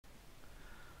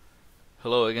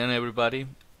Hello again everybody.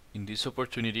 In this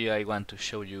opportunity I want to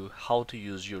show you how to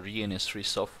use your DNS3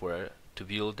 software to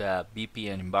build a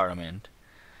VPN environment.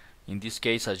 In this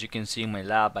case, as you can see in my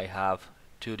lab, I have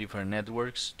two different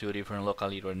networks, two different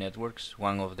local area networks.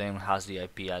 One of them has the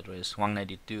IP address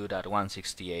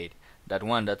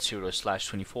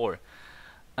 192.168.1.0/24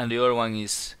 and the other one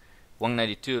is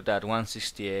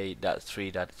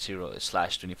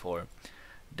 192.168.3.0/24.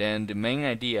 Then the main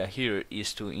idea here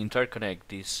is to interconnect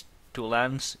these two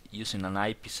LANs using an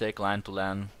IPsec LAN to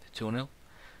LAN tunnel.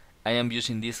 I am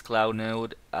using this cloud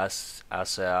node as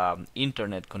an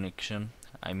internet connection.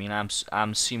 I mean,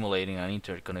 I'm simulating an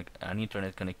internet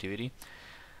connectivity.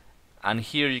 And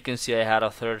here you can see I had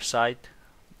a third site,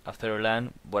 a third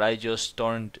LAN, but I just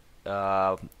turned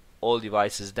all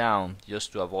devices down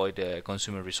just to avoid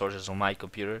consuming resources on my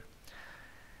computer.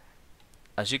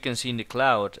 As you can see in the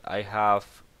cloud, I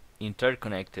have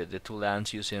interconnected the two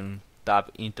LANs using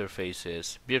tab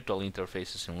interfaces, virtual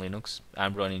interfaces in Linux.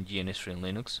 I'm running DNS3 in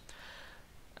Linux.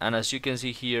 And as you can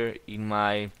see here in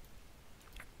my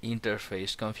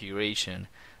interface configuration,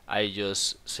 I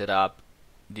just set up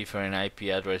different IP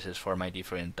addresses for my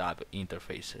different tab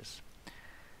interfaces.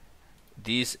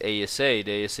 This ASA,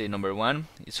 the ASA number 1,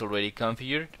 is already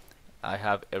configured. I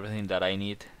have everything that I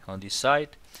need on this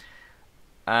site.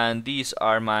 And these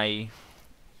are my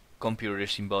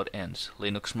computers in both ends.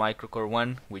 Linux Microcore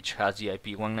 1, which has the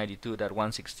IP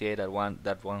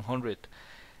 192.168.1.100,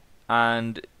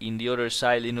 and in the other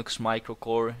side, Linux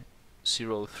Microcore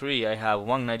 03, I have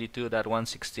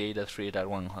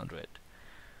 192.168.3.100.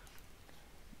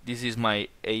 This is my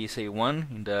ASA 1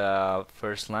 in the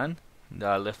first LAN,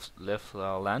 the left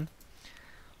LAN.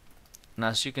 And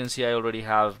as you can see, I already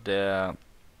have the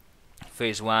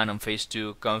phase 1 and phase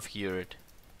 2 configured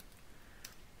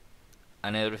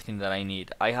and everything that I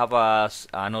need. I have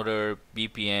another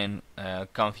VPN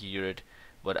configured,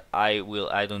 but I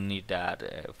don't need that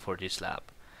for this lab.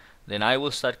 Then I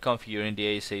will start configuring the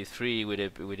ASA3 with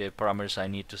the parameters I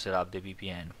need to set up the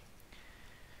VPN.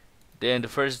 Then the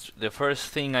first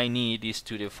thing I need is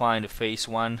to define the phase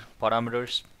 1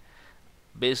 parameters.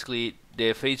 Basically,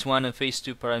 the phase 1 and phase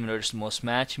 2 parameters must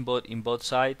match in both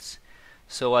sides.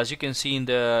 So as you can see in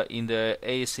the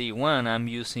ASA1, I'm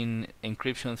using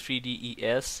encryption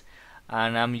 3DES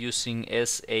and I'm using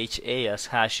SHA as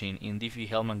hashing in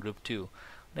Diffie-Hellman group 2.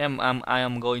 Then I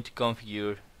am going to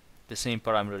configure the same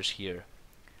parameters here.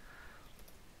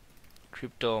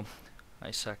 Crypto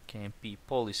ASA KMP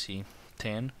policy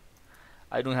 10.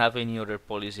 I don't have any other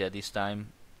policy at this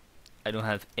time. I don't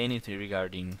have anything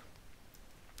regarding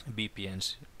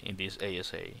VPNs in this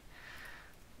ASA.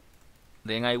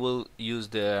 Then I will use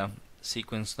the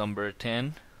sequence number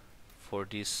 10 for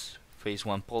this phase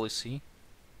 1 policy.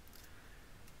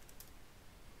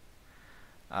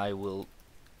 I will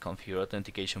configure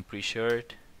authentication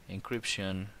pre-shared,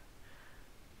 encryption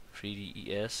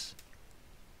 3DES,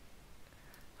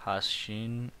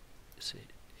 hashing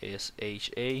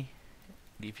SHA,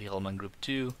 Diffie-Hellman group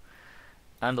 2,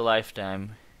 and the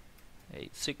lifetime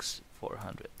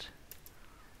 86400.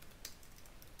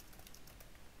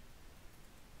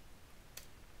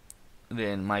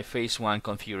 Then my phase 1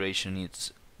 configuration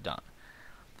is done.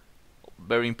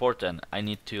 Very important, I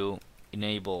need to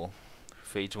enable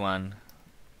phase 1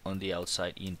 on the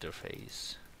outside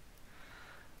interface.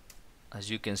 As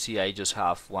you can see, I just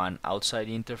have one outside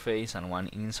interface and one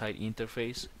inside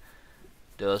interface.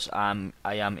 Thus I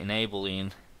am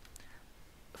enabling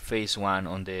phase 1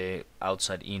 on the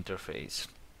outside interface.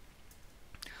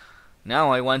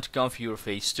 Now I want to configure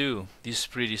phase 2. This is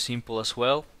pretty simple as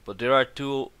well, but there are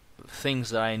two things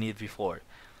that I need before.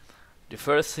 The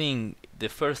first thing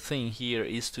here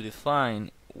is to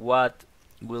define what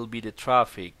will be the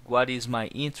traffic, what is my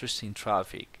interest in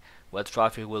traffic, what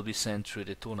traffic will be sent through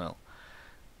the tunnel.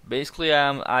 Basically,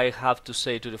 I have to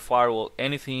say to the firewall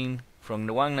anything from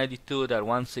the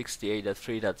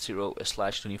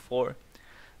 192.168.3.0/24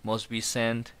 must be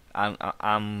sent.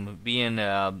 I'm being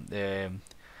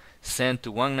sent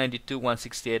to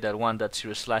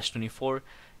 192.168.1.0/24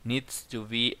 needs to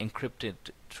be encrypted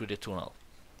through the tunnel.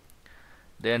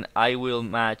 Then I will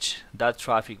match that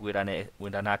traffic with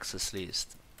an access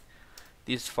list.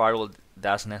 This firewall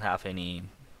does not have any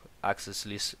access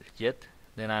list yet.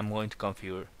 Then I'm going to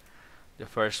configure the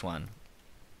first one.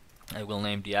 I will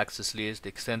name the access list, the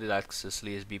extended access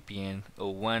list VPN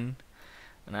 01,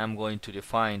 and I'm going to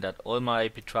define that all my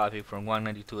IP traffic from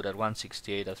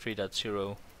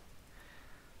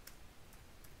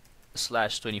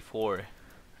 192.168.3.0/24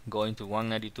 going to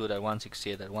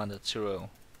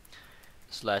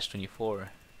 192.168.1.0/24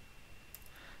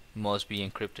 must be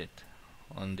encrypted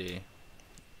on the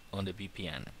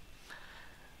VPN.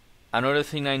 Another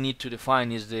thing I need to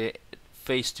define is the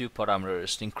phase 2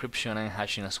 parameters, the encryption and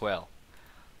hashing as well.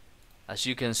 As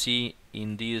you can see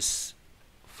in this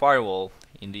firewall,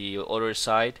 in the other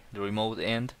side, the remote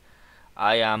end,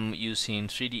 I am using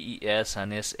 3DES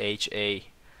and SHA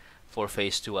for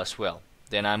phase 2 as well.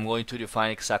 Then I'm going to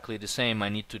define exactly the same. I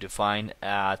need to define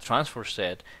a transfer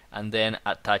set and then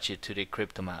attach it to the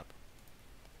crypto map.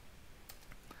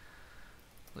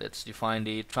 Let's define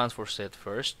the transfer set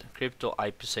first. Crypto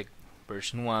IPsec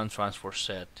version 1 transfer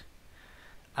set,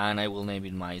 and I will name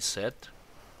it my set.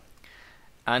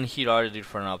 And here are the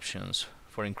different options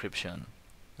for encryption.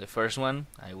 The first one,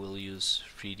 I will use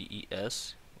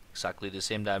 3DES, exactly the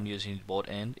same that I'm using both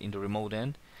end in the remote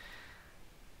end,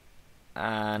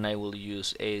 and I will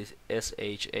use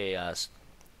SHA as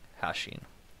hashing.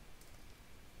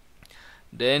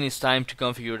 Then it's time to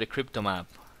configure the crypto map.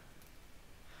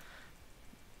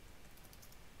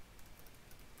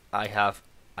 I have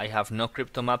no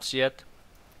crypto maps yet,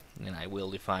 and I will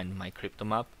define my crypto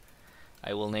map.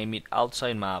 I will name it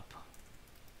outside map,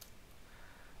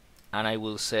 and I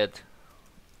will set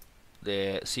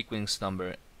the sequence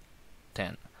number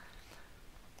 10.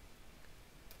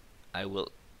 I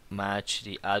will match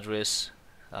the address,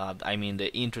 I mean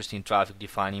the interesting traffic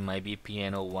defining my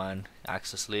VPN 01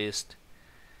 access list.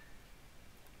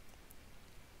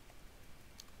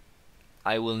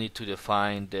 I will need to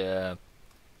define the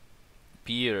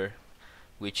peer,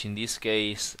 which in this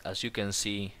case, as you can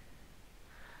see,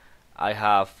 I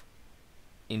have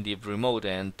in the remote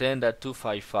end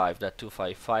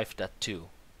 10.255.255.2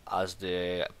 as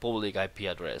the public IP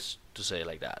address, to say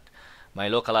like that. My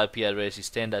local IP address is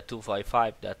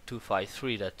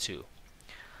 10.255.253.2.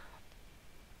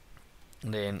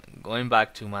 Then going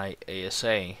back to my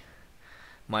ASA,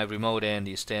 my remote end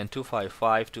is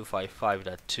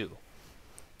 10.255.255.2.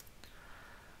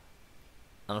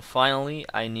 And finally,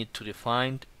 I need to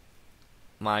define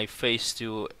my phase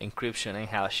 2 encryption and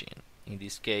hashing. In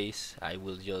this case, I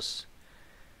will just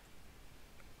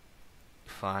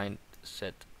define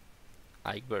set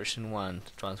IC version 1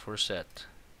 transfer set,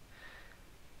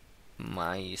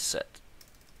 my set,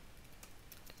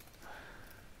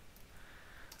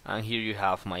 and here you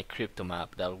have my crypto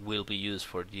map that will be used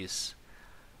for this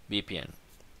VPN.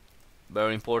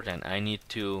 Very important, I need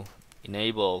to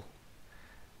enable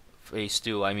phase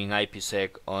 2, I mean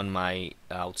IPsec, on my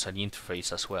outside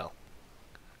interface as well.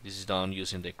 This is done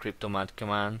using the crypto map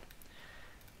command,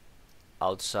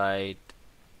 outside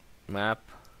map,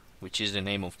 which is the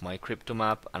name of my crypto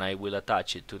map, and I will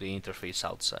attach it to the interface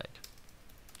outside.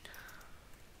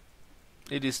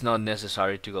 It is not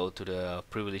necessary to go to the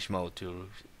privilege mode to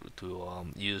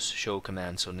use show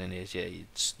commands on NSA.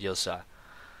 It's just a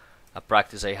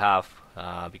practice I have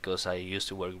because I used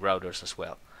to work routers as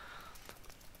well.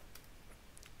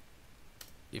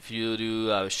 If you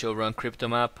do show run crypto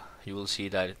map, you will see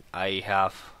that I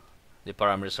have the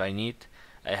parameters I need.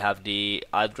 I have the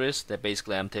address that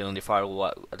basically I'm telling the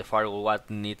firewall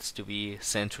what needs to be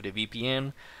sent to the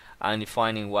VPN, and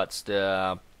defining what's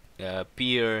the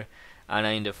peer, and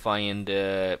I'm defining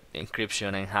the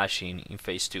encryption and hashing in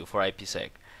phase 2 for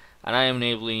IPsec, and I am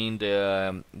enabling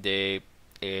the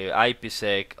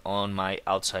IPsec on my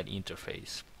outside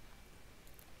interface.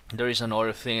 There is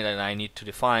another thing that I need to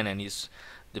define, and is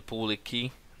the public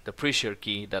key, the pre-share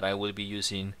key that I will be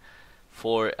using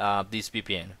for this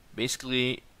VPN.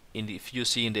 Basically, if you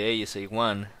see in the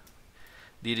ASA1,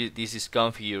 this is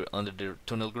configured under the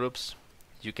tunnel groups.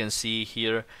 You can see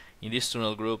here in this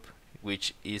tunnel group,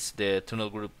 which is the tunnel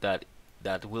group that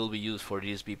will be used for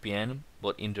this VPN,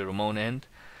 but in the remote end,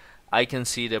 I can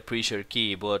see the pre-share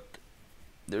key, but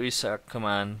there is a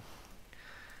command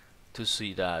to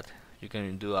see that. You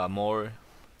can do a more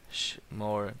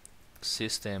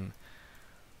system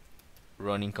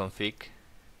running config.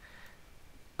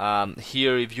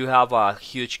 Here, if you have a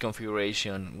huge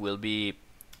configuration,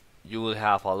 you will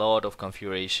have a lot of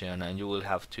configuration, and you will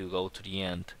have to go to the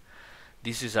end.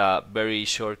 This is a very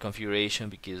short configuration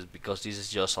because this is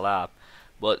just a lab.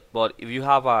 But if you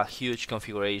have a huge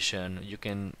configuration, you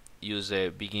can use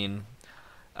the begin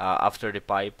after the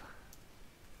pipe,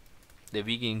 the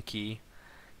begin key,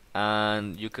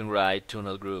 and you can write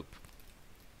tunnel group.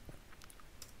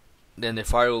 Then the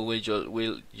firewall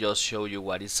will just show you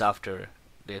what is after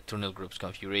the tunnel groups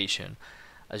configuration.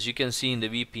 As you can see in the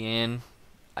VPN,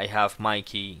 I have my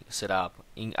key set up.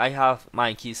 I have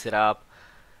my key set up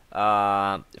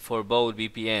for both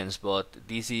VPNs, but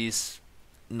this is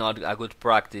not a good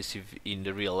practice in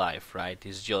the real life, right?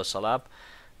 It's just a lab.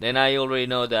 Then I already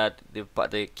know that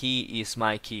the key is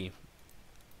my key.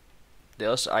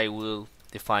 Thus, I will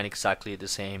define exactly the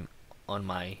same on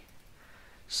my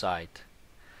side.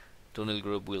 tunnel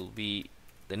group will be,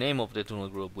 the name of the tunnel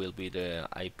group will be the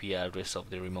IP address of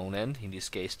the remote end, in this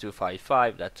case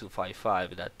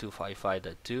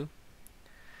 255.255.255.2,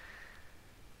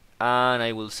 and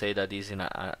I will say that is in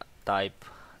a type,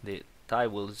 the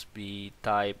type will be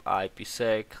type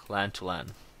IPsec LAN to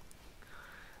LAN,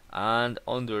 and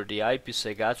under the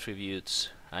IPsec attributes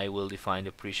I will define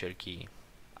the pre-share key,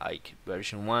 IKE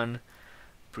version 1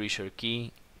 pre-share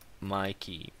key, my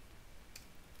key.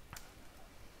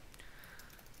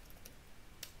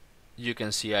 You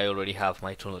can see I already have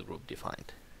my tunnel group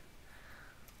defined.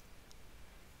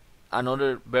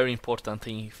 Another very important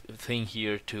thing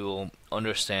here to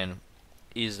understand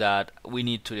is that we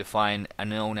need to define a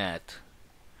no net,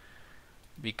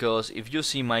 because if you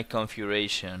see my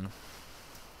configuration,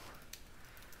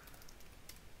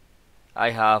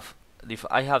 I have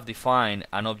defined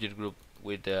an object group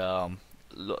with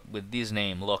this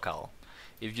name local.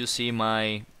 If you see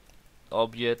my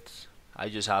object, I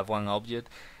just have one object,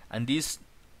 and this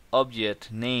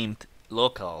object named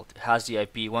local has the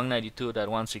IP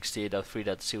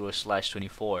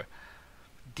 192.168.3.0/24.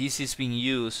 This is being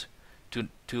used to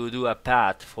do a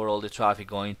path for all the traffic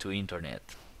going to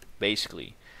internet,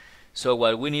 basically. So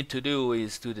what we need to do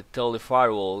is to tell the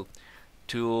firewall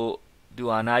to do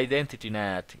an identity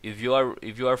NAT. If you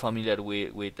are familiar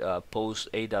with post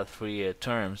 8.3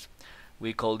 terms,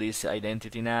 we call this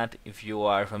identity NAT. If you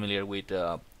are familiar with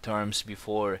terms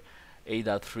before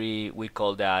 8.3, we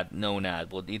call that no NAT,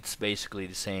 but it's basically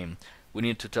the same. We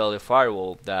need to tell the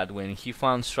firewall that when he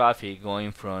finds traffic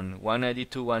going from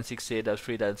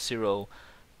 192.168.3.0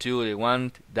 to the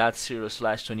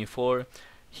 1.0/24,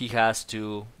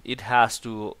 it has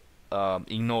to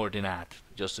ignore the NAT,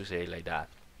 just to say it like that.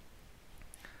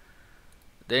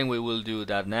 Then we will do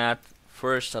that NAT.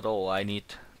 First of all, I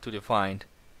need to define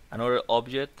another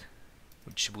object,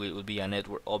 which will be a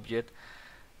network object,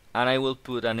 and I will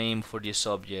put a name for this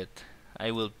object.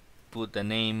 I will put the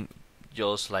name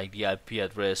just like the IP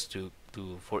address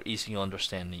for easy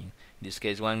understanding. In this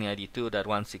case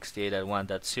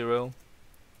 192.168.1.0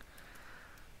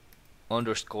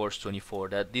 _24.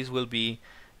 That this will be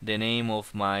the name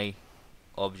of my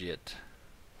object.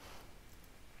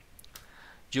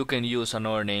 You can use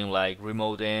another name like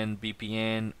remote end,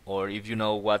 VPN, or if you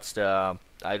know what's the,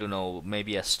 I don't know,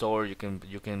 maybe a store, you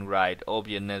can write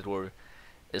object network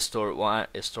store 1,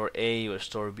 store A, or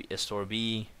store B,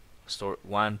 store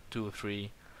 1, 2,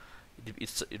 3.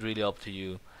 It's really up to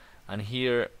you. And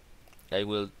here I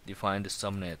will define the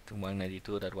subnet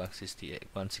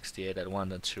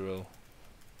 192.168.1.0,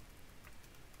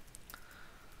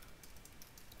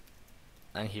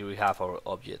 and here we have our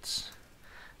objects.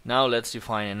 Now let's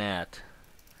define a NAT.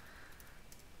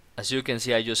 As you can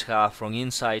see, I just have from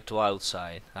inside to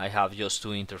outside. I have just two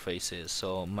interfaces.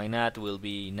 So my NAT will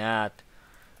be NAT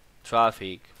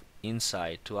traffic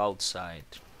inside to outside.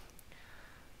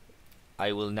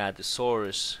 I will NAT the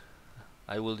source.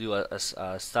 I will do a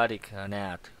static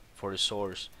NAT for the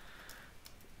source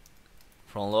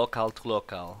from local to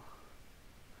local.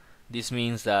 This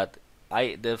means that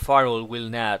the firewall will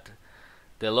NAT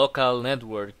the local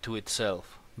network to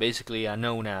itself, basically a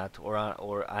no NAT or an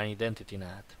identity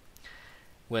NAT.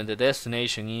 When the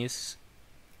destination is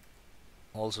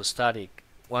also static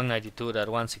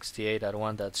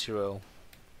 192.168.1.0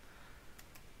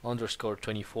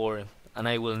 _24, and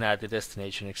I will NAT the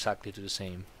destination exactly to the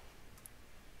same.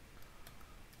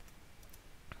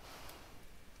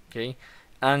 Okay,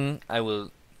 and I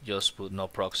will just put no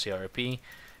proxy RP.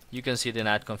 You can see the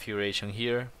NAT configuration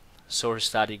here. Source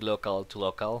static local to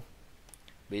local,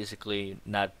 basically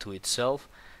NAT to itself,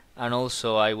 and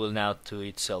also I will NAT to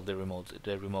itself the remote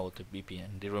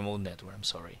VPN, the remote network, I'm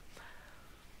sorry.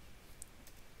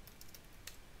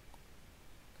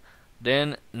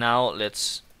 Then now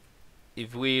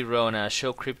if we run a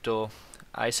show crypto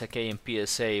ASA and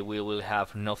PSA, we will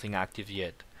have nothing active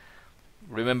yet.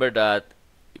 Remember that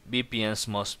VPNs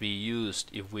must be used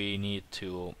if we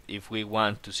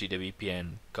want to see the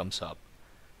VPN comes up.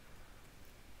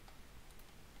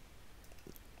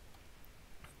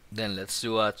 Then let's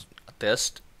do a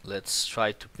test. Let's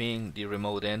try to ping the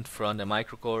remote end from the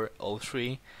microcore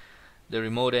 03. The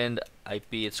remote end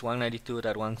IP is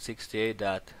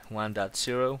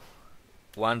 192.168.1.0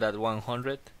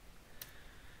 1.100,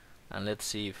 and let's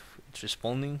see if it's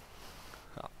responding.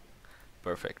 Oh,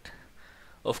 perfect.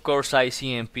 Of course,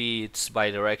 ICMP it's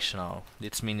bidirectional.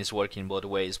 This means it's working both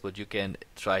ways, but you can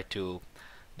try to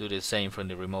do the same from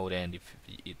the remote end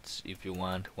if you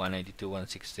want.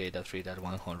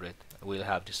 192.168.3.100 will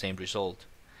have the same result.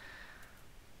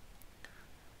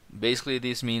 Basically,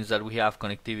 this means that we have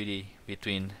connectivity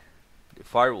between the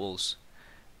firewalls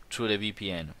through the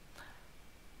VPN.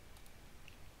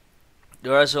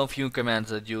 There are some few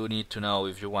commands that you need to know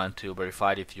if you want to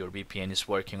verify if your VPN is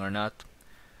working or not.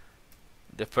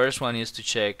 The first one is to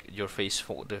check your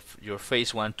your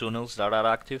phase 1 tunnels that are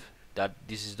active.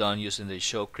 This is done using the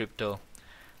show crypto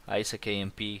ASA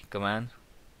KMP command.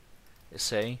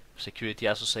 SA security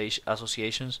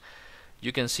associations.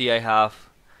 You can see I have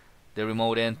the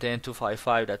remote end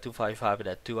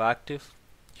 10.255.255.2 active.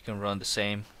 You can run the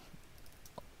same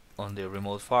on the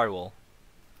remote firewall.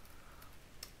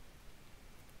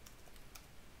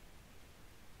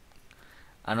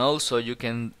 And also you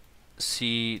can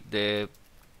see the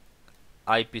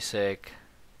IPsec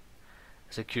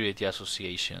security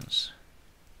associations.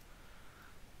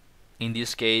 In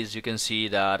this case you can see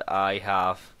that I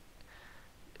have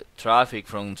traffic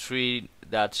from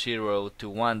 3.0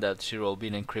 to 1.0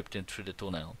 being encrypted through the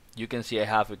tunnel. You can see I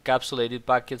have encapsulated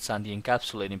packets and the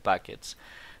encapsulating packets.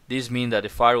 This means that the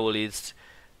firewall is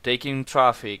taking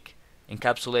traffic,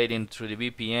 encapsulating through the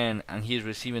VPN, and he's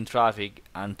receiving traffic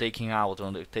and taking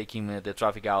the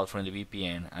traffic out from the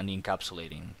VPN and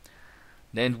encapsulating.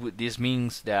 Then this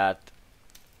means that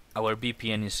our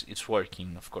VPN is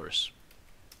working. Of course,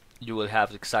 you will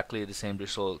have exactly the same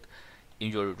result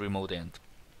in your remote end.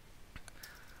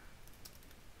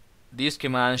 This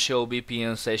command show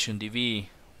VPN session DB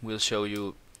will show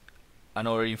you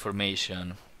another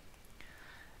information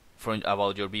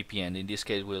about your VPN. In this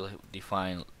case, we'll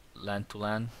define LAN to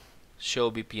LAN, show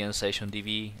VPN session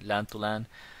DB, LAN to LAN,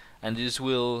 and this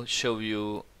will show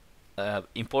you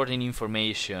important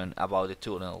information about the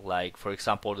tunnel, like for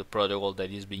example the protocol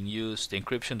that is being used, the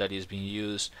encryption that is being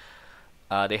used,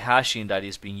 the hashing that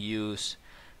is being used,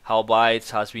 how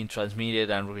bytes has been transmitted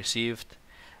and received,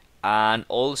 and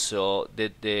also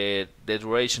the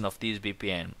duration of this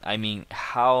VPN. I mean,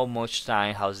 how much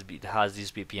time has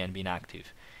this VPN been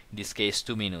active? In this case,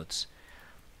 2 minutes.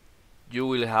 You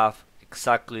will have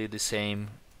exactly the same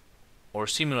or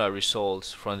similar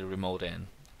results from the remote end.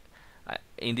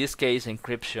 In this case,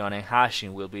 encryption and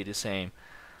hashing will be the same.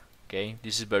 Okay,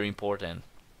 this is very important.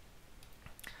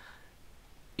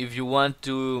 If you want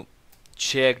to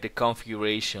check the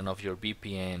configuration of your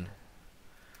VPN,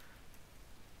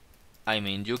 I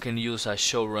mean, you can use a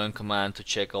show run command to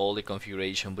check all the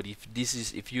configuration, but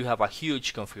if you have a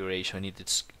huge configuration,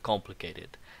 it's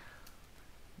complicated.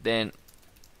 Then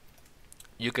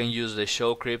you can use the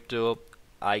show crypto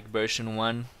IKE version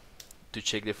 1 to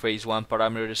check the phase 1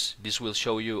 parameters. This will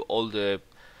show you all the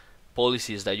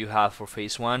policies that you have for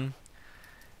phase 1.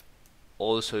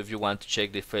 Also, if you want to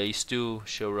check the phase 2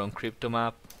 show run crypto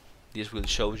map, this will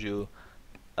show you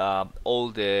all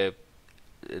the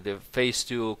phase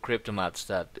 2 crypto maps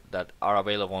that are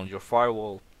available on your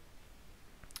firewall.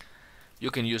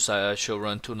 You can use a show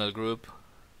run tunnel group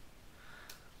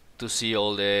to see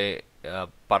all the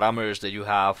parameters that you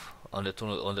have on the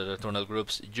tunnel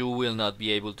groups. You will not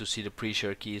be able to see the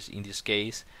pre-share keys in this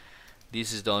case.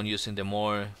 This is done using the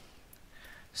more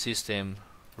system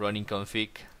running config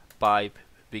pipe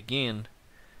begin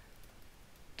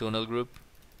tunnel group.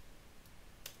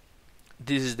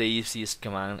 This is the easiest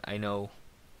command, I know.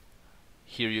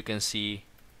 Here you can see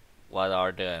what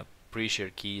are the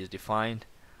pre-share keys defined,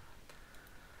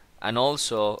 and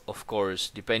also of course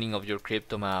depending on your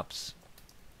crypto maps.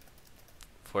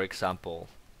 For example,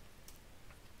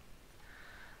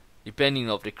 depending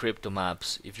on the crypto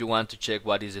maps, if you want to check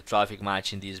what is the traffic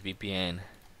match in this VPN,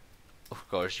 of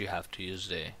course you have to use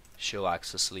the show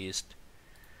access list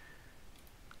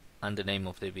and the name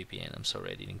of the VPN. I'm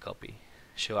sorry, I didn't copy.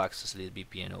 Show access list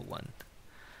VPN 01,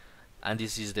 and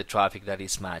this is the traffic that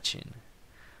is matching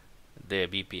the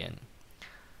VPN.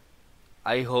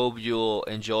 I hope you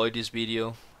enjoyed this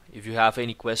video. If you have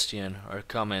any question or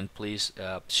comment, please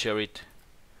share it.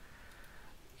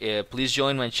 Please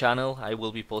join my channel. I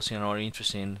will be posting other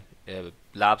interesting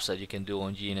labs that you can do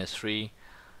on GNS3,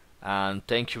 and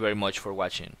thank you very much for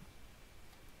watching.